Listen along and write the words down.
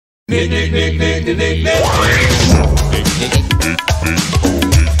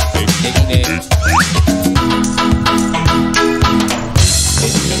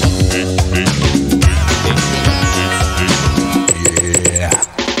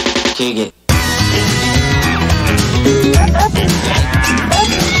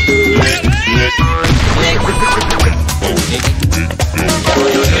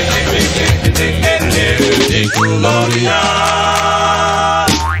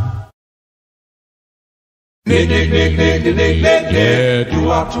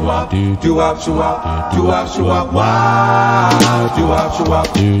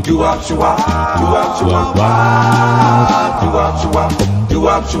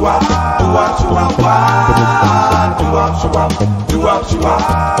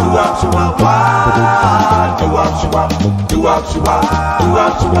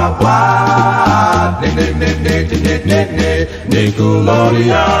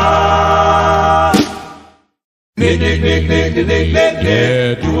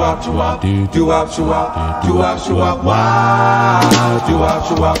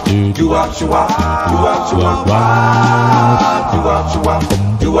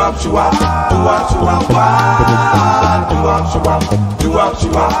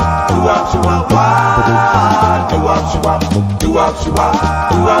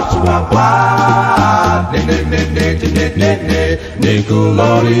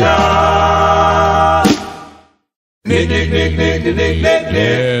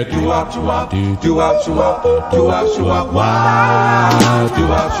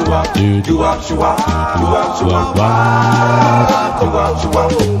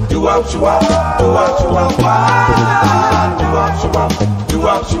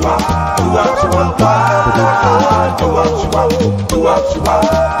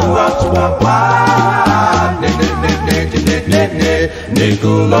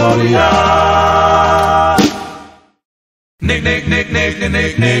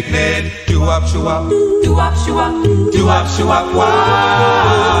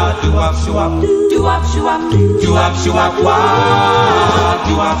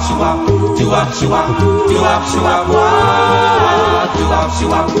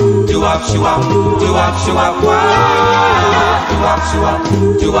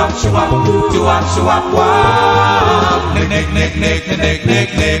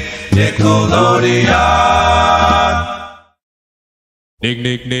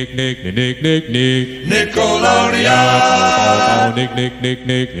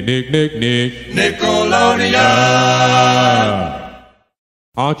Nickelodeon.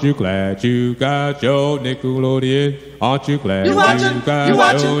 Aren't you glad you got your Nickelodeon? Aren't you glad you got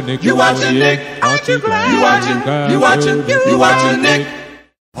your Nickelodeon? You watching Nick? Aren't you glad you watching Nick?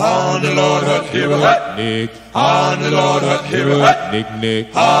 On the Lord Hut, here hut, Nick. On the Lord Hut, here hut, Nick.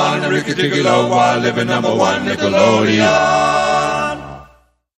 On the Ricky Ticky Low, while living #1 Nickelodeon.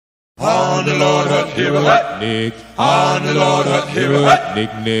 On the Lord Hut, here hut, Nick. On the Lord Hut, here hut,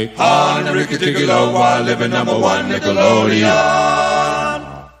 Nick. On the Ricky Ticky Low, while living #1 Nickelodeon.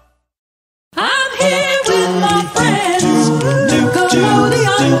 I'm here with my friends,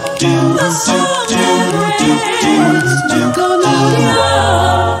 Nickelodeon, the song and friends,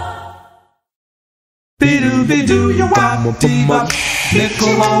 Nickelodeon. Be-doo, you want T-Bop,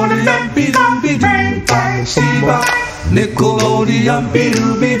 Nickelodeon, be-doo, T-Bop, Nickelodeon,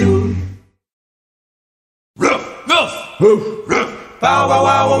 be-doo. Ruff, ruff, ruff, ruff, bow, wow,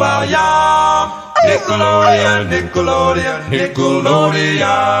 wow, wow, wow, yum. Nickelodeon, Nickelodeon,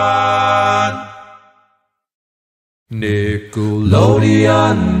 Nickelodeon.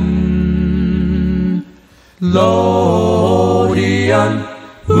 Nickelodeon, Lodion,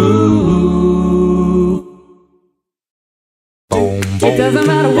 ooh. It doesn't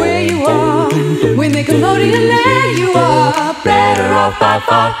matter where you are, with Nickelodeon there you are. Better off by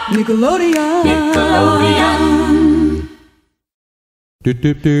far, Nickelodeon. Nickelodeon.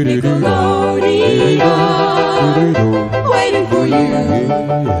 Waiting for you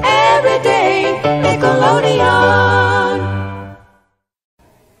every day, Nickelodeon.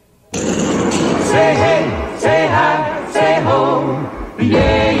 Say hey, say hi, say ho,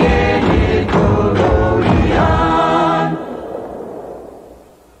 yeah, Nickelodeon.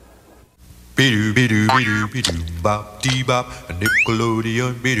 Be-doo, bop, dee-bop,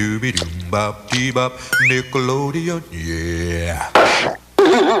 Nickelodeon, be-doo, bop, dee-bop, Nickelodeon, yeah.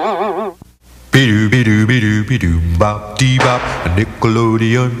 Be-doo, bop, dee-bop,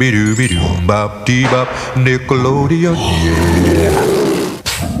 Nickelodeon, be-doo, bop, dee-bop, Nickelodeon, yeah.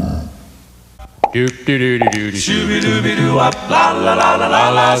 Shoo-be-doo-be-doo-wop, la la la la la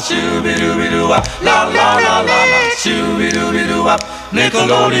la, shoo-be-doo-be-doo-wop, la la la la la. Shoo-be-doo-be-doo-wop,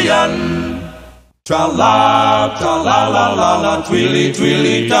 Nickelodeon. Tra-la, tra-la-la-la-la,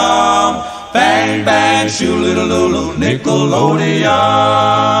 twilly-twilly-tom. Bang, bang, shoo-little-lulu,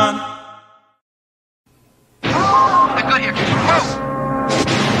 Nickelodeon. They're good here.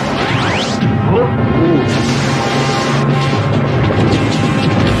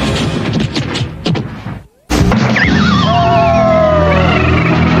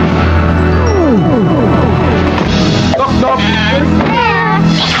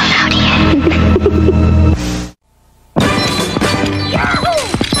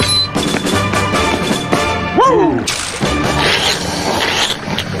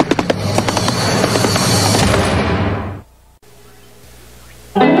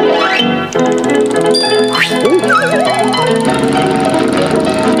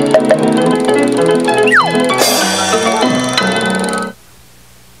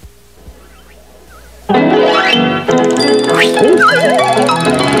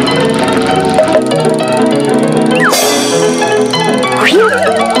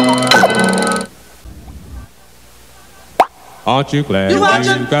 Aren't you glad you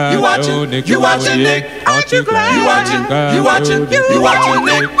watching, you watching, you watching Nick? Aren't you glad you watching, you watching, you watching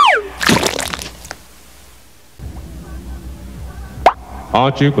Nick?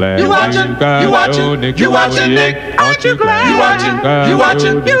 Aren't you glad you watching, you watching, you watching Nick? Aren't you glad you watching, you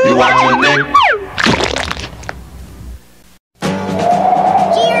watching, you watching Nick?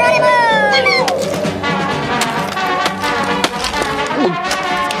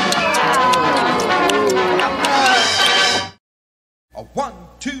 One,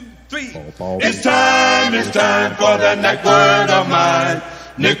 two, three. It's time for the network of mine,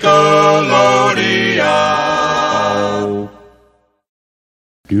 Nickelodeon.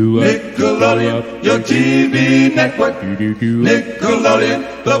 Nickelodeon, your TV network. Nickelodeon,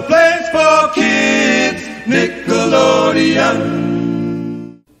 the place for kids. Nickelodeon.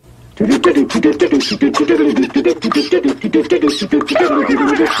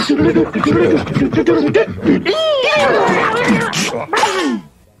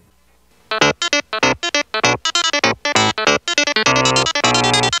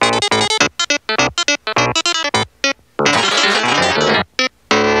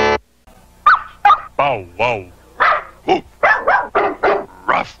 Bow wow. Ooh.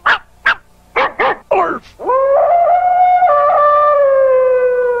 Rough. Orf.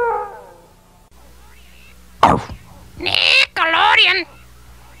 Arf. Nickelodeon.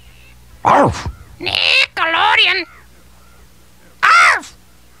 Arf. Nickelodeon. Arf.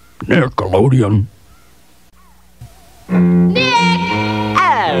 Nickelodeon. Nick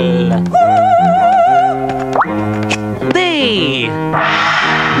L. D.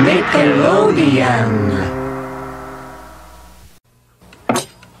 Nickelodeon.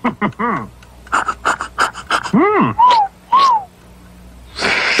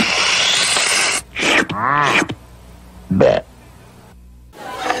 Bet.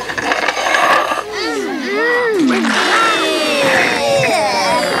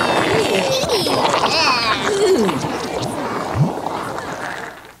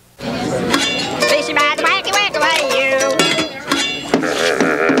 Fishy by the wacky wacky way you.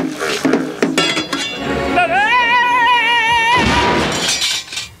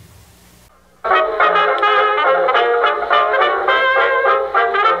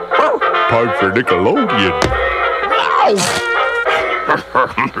 Time for Nickelodeon.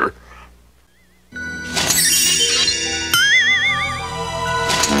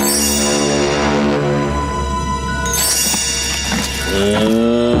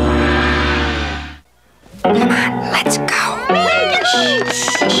 Let's go.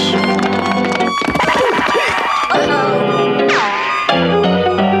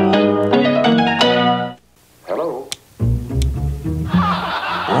 Hello.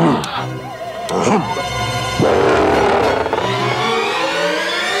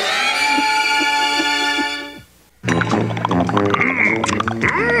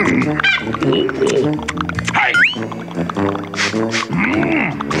 Hey.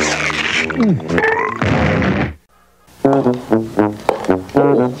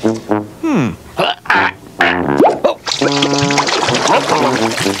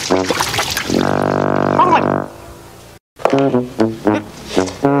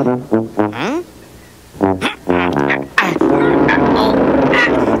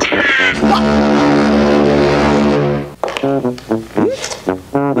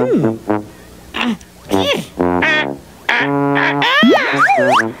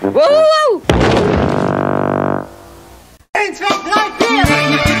 Woo!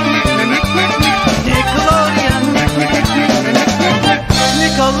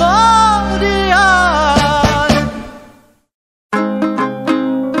 Nickelodeon.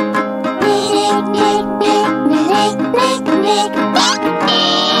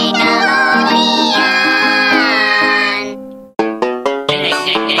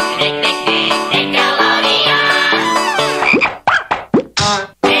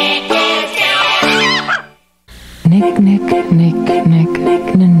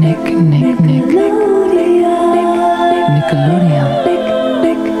 Nickelodeon.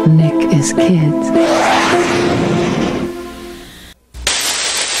 Nick is kids.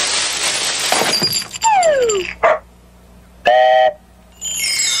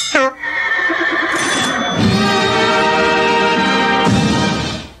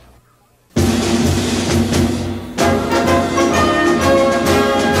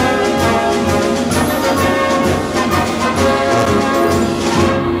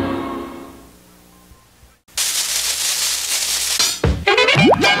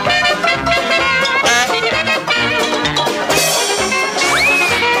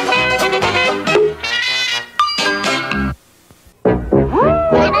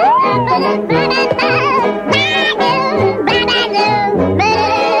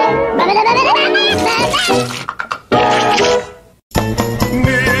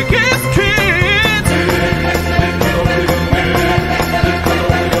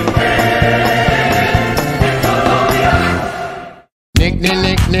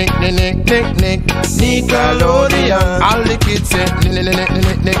 Nickelodeon. All the kids say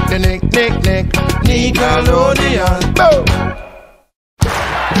Nickelodeon. Boom.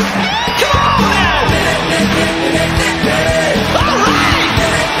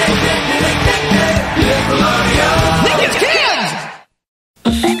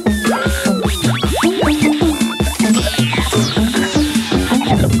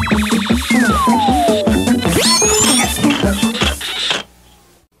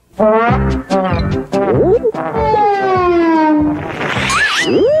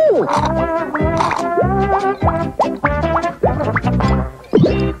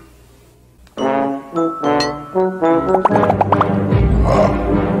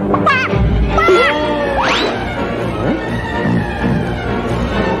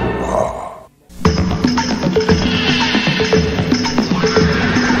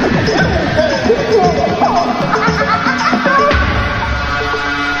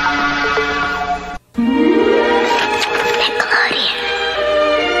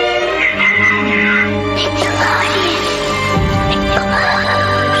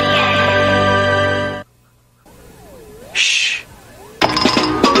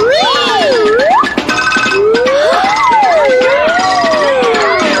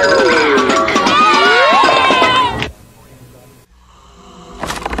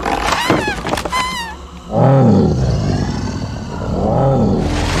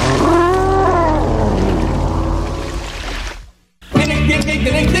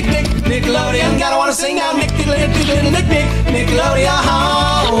 Nickelodeon, gotta wanna sing now. Nickelodeon,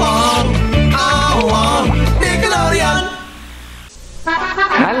 Nickelodeon.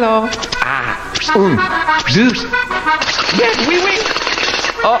 Hello. Zeus. Yes, we win.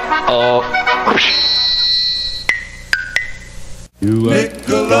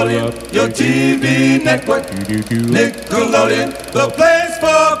 Nickelodeon, your TV network. Nickelodeon, the place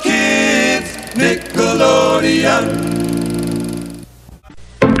for kids. Nickelodeon.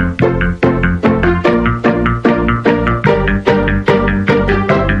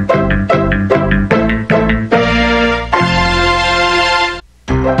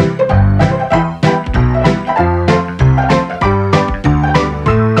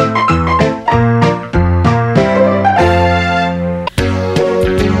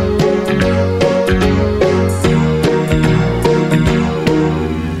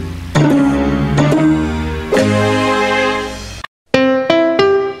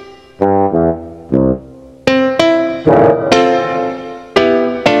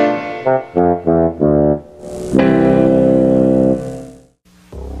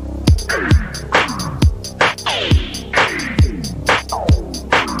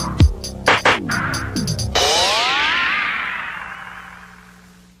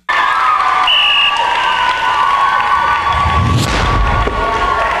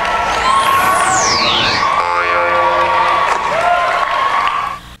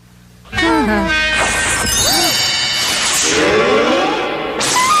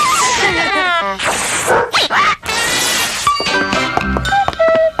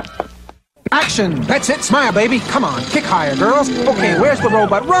 Action! That's it, smile, baby. Come on, kick higher, girls. Okay, where's the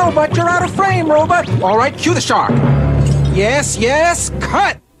robot? Robot, you're out of frame, robot. All right, cue the shark. Yes, yes,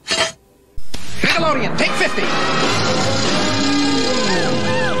 cut! Nickelodeon, take 50. We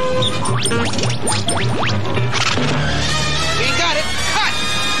got it, cut!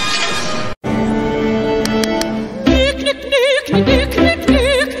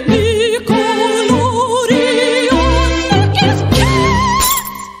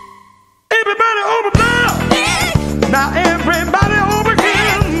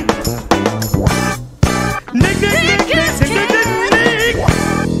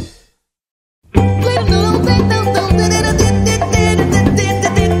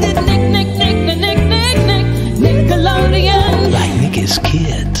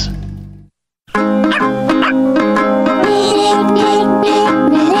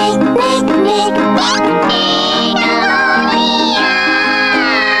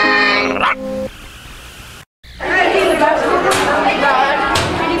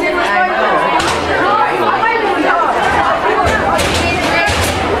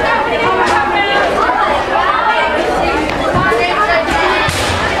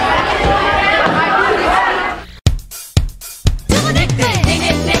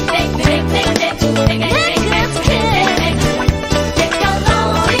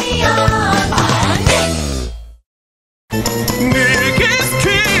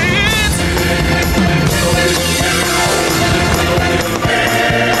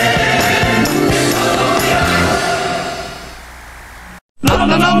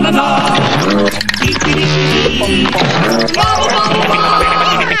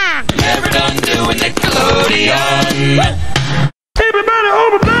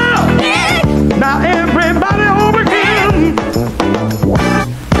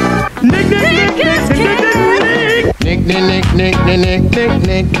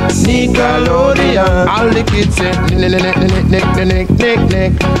 Nickelodeon. All the kids say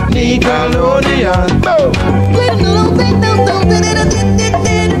Nickelodeon.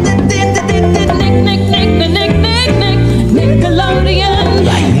 Nickelodeon.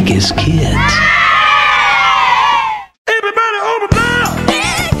 Like Nick's kids. Everybody over there.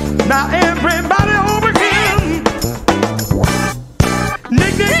 Now everybody over here.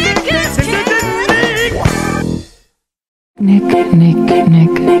 Nick.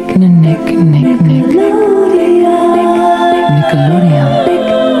 Nickelodeon.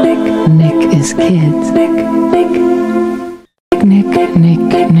 Nick is kids. Nickelodeon.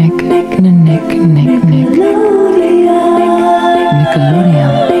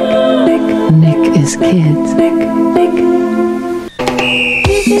 Nick is kids.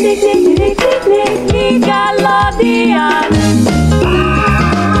 Nickelodeon.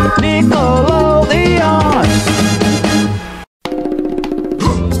 Nickelodeon.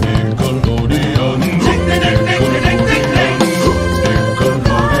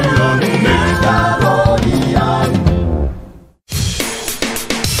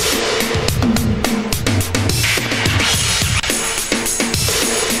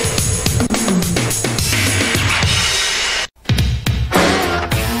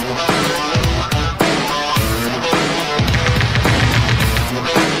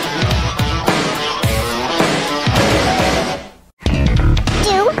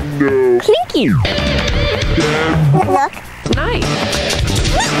 Look. Nice.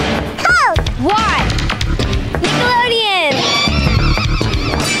 Cold. What? Nickelodeon.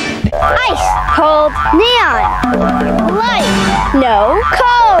 Ice. Cold. Neon. Light. No.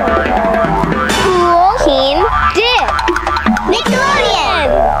 Cold. Cool. Keen. Dip. Nickelodeon.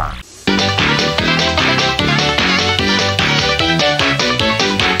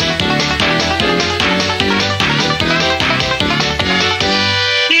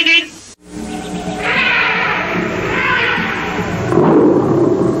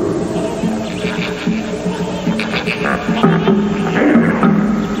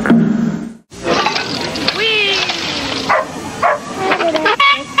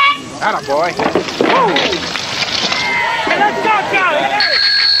 Attaboy. Hey, let's go, Johnny!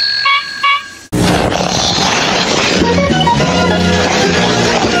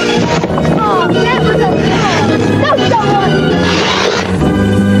 Oh, that was so cool. That's so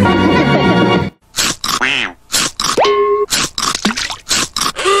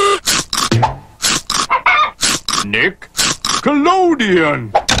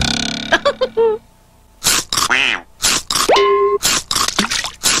Nickelodeon.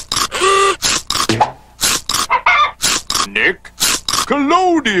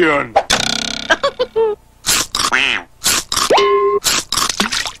 Nickelodeon.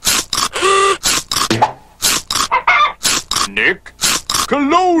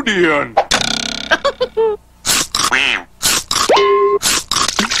 Nickelodeon.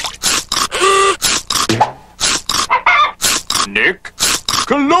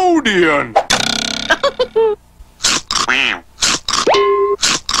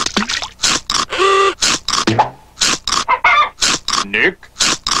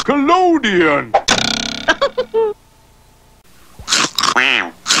 Nickelodeon. Nickelodeon.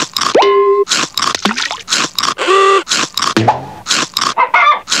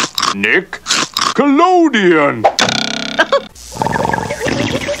 Nickelodeon.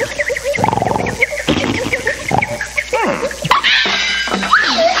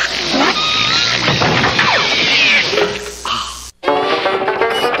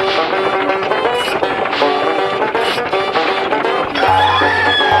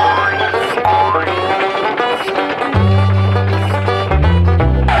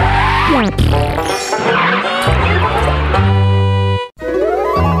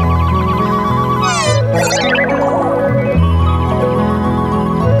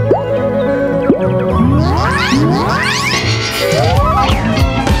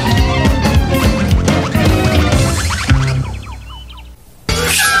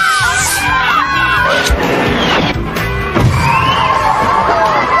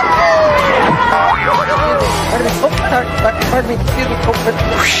 Pardon me, excuse me.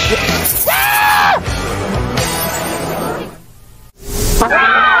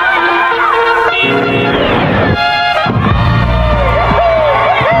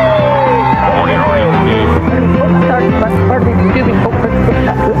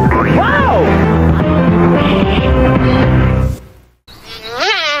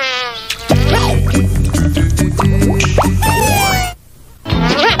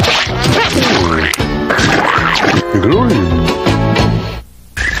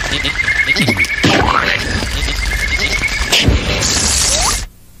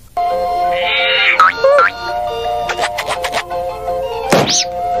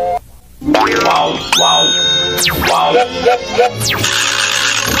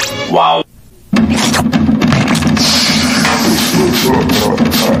 Wow.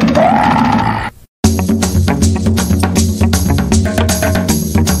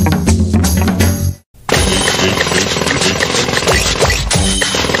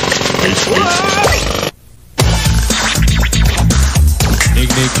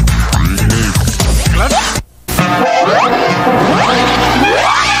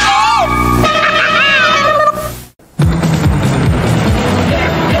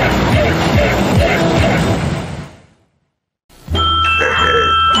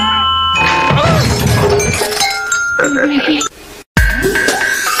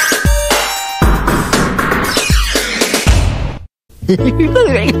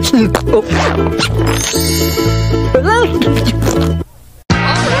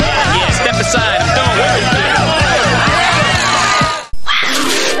 Yeah, step aside. Don't worry. Wow.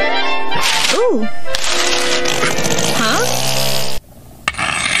 Ooh. Huh?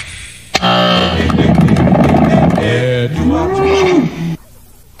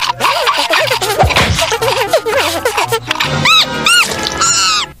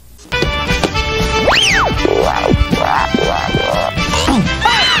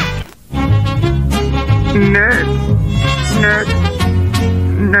 Nerd. Nerd.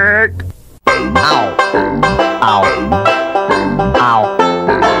 Nerd. Ow. Ow. Ow.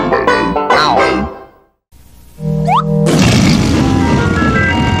 Ow.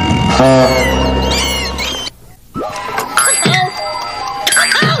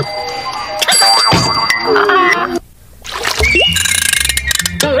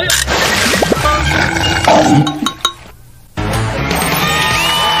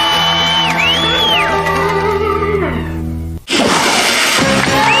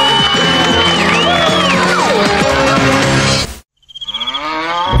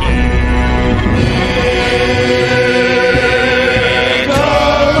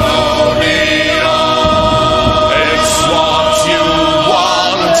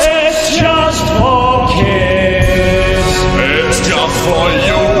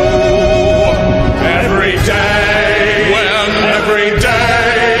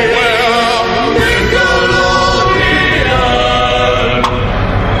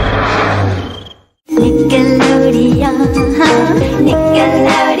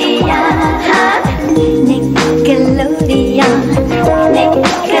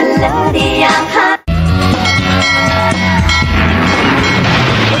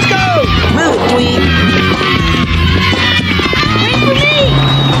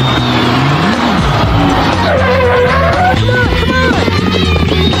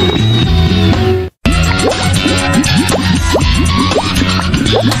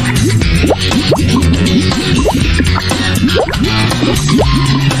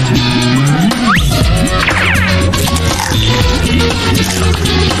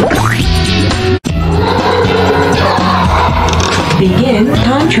 Begin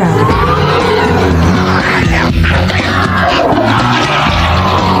time travel.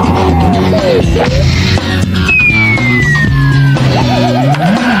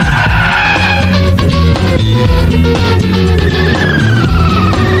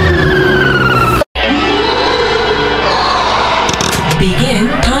 Begin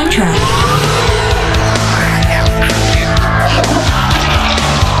time travel.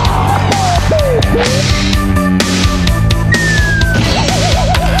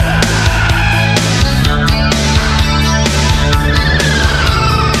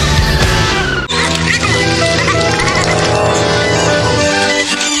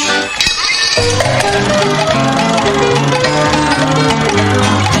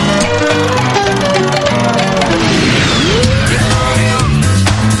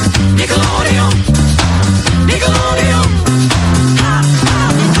 Nickelodeon. Nickelodeon. Ha, ha,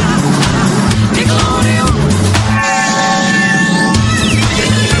 ha, ha. Nickelodeon.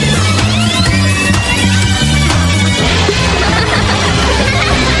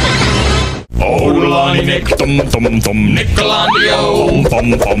 Odelani Nick, tum tum tum, Nickelandio, pum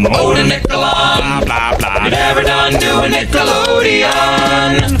pum, oh the Nickelon, blah blah. Never done doing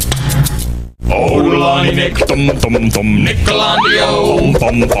Nickelodeon. Odelani Nick, tum tum tum, Nickelandio,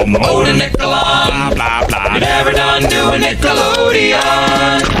 pum pum, oh the Nickelon, blah blah. Never done doing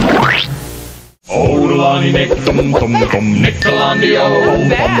Nickelodeon. Odelani Nick, tum tum tum, Nickelandio,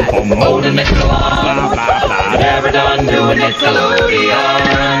 pum pum, oh the Nickelon, blah blah. Never done doing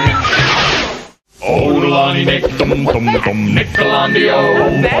Nickelodeon. Odelani Nick, tum tum tum, Nickelandio,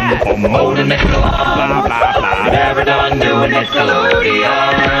 pum pum, oh the Nickelon, blah blah blah. Never done doing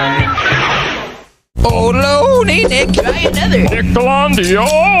Nickelodeon. Oh, Looney Nick, try another. Nickelodeon.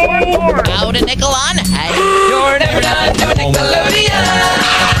 Out of Nickelon, hey, you're never done doing Nickelodeon.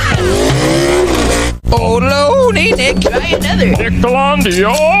 Oh, Looney Nick, try another.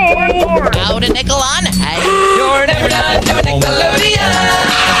 Nickelodeon. Out of Nickelon, hey, you're never done doing Nickelodeon.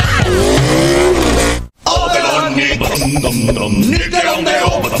 All the Nickelodeon,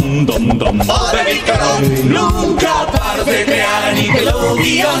 all the Nickelodeon, nunca paras de crear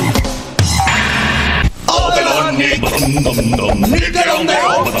Nickelodeon. All the Nickelodeon,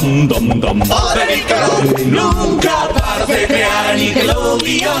 all the Nickelodeon, nunca paras de crear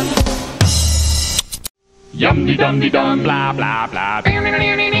Nickelodeon. Yum dum dum blah blah blah.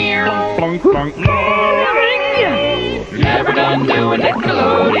 Plunk plunk. Never done doing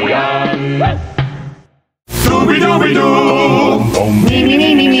Nickelodeon. Dooby dooby doo.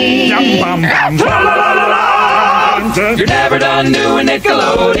 Yum bum bum. You're never done doing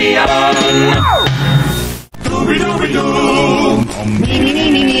Nickelodeon. Dooby dooby doo.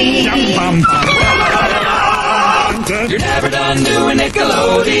 Yum bum bum. You're never done doing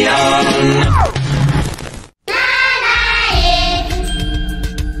Nickelodeon.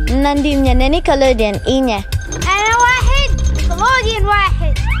 ننديم نيكلوديان إينيا أنا واحد نيكلوديان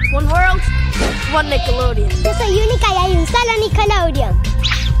واحد one world one Nickelodeon Yo soy única y hay un solo Nickelodeon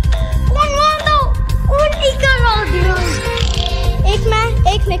un mundo un Nickelodeon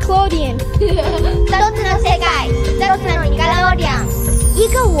Ik Nickelodeon 都是世界都是 Nickelodeon 一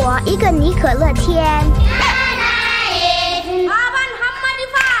个我一个尼可乐天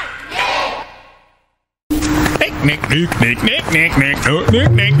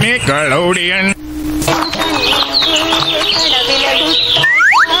Nickelodeon.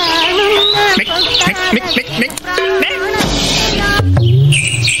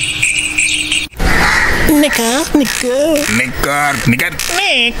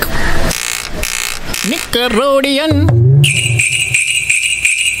 Nickelodeon.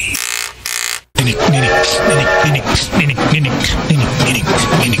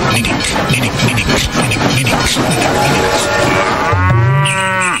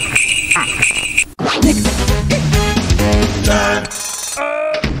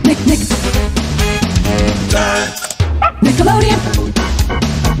 Nickelodeon.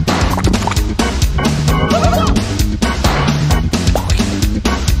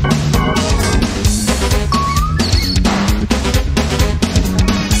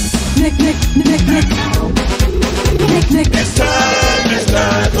 It's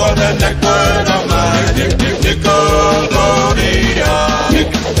time for the neck word of mine. Nickelodeon.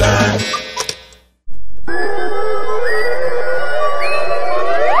 Nick time.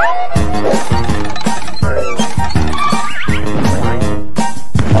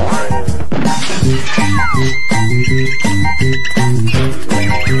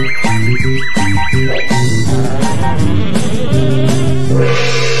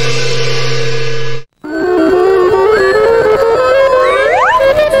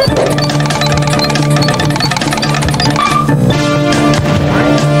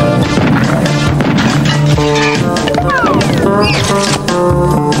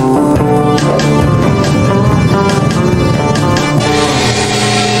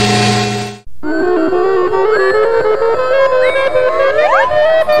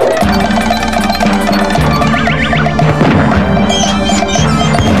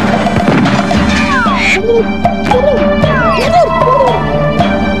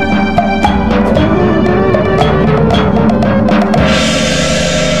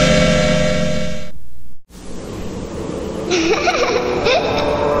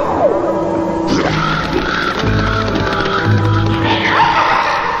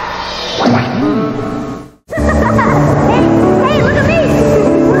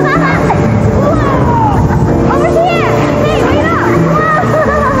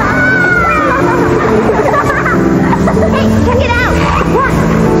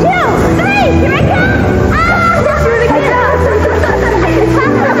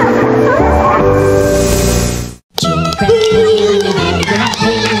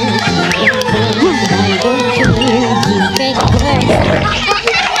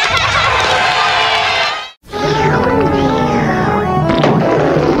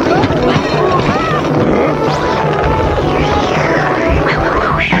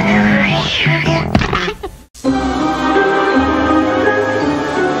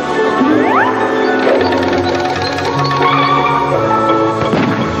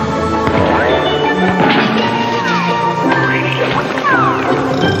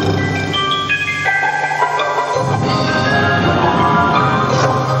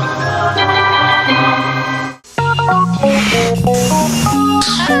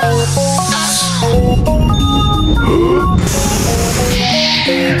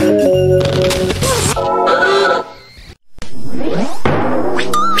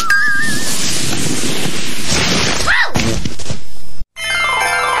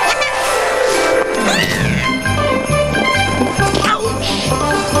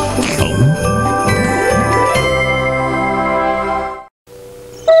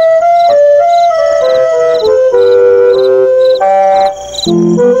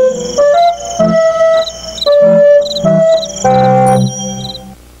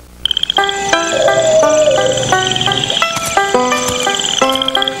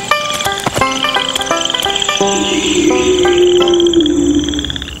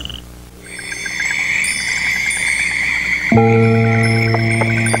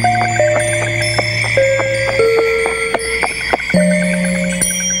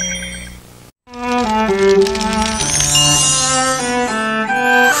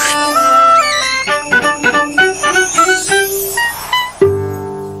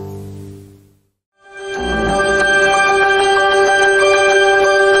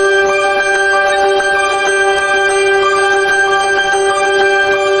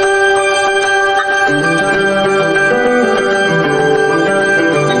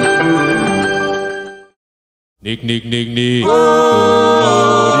 Nick, Nick, Nick, Nick. Nickelodeon.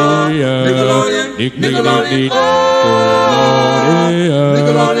 Nick, Nick, Nickelodeon. Nick,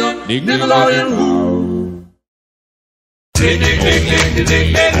 Nickelodeon. Nick, Nickelodeon.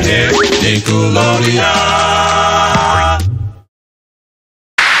 Nickelodeon.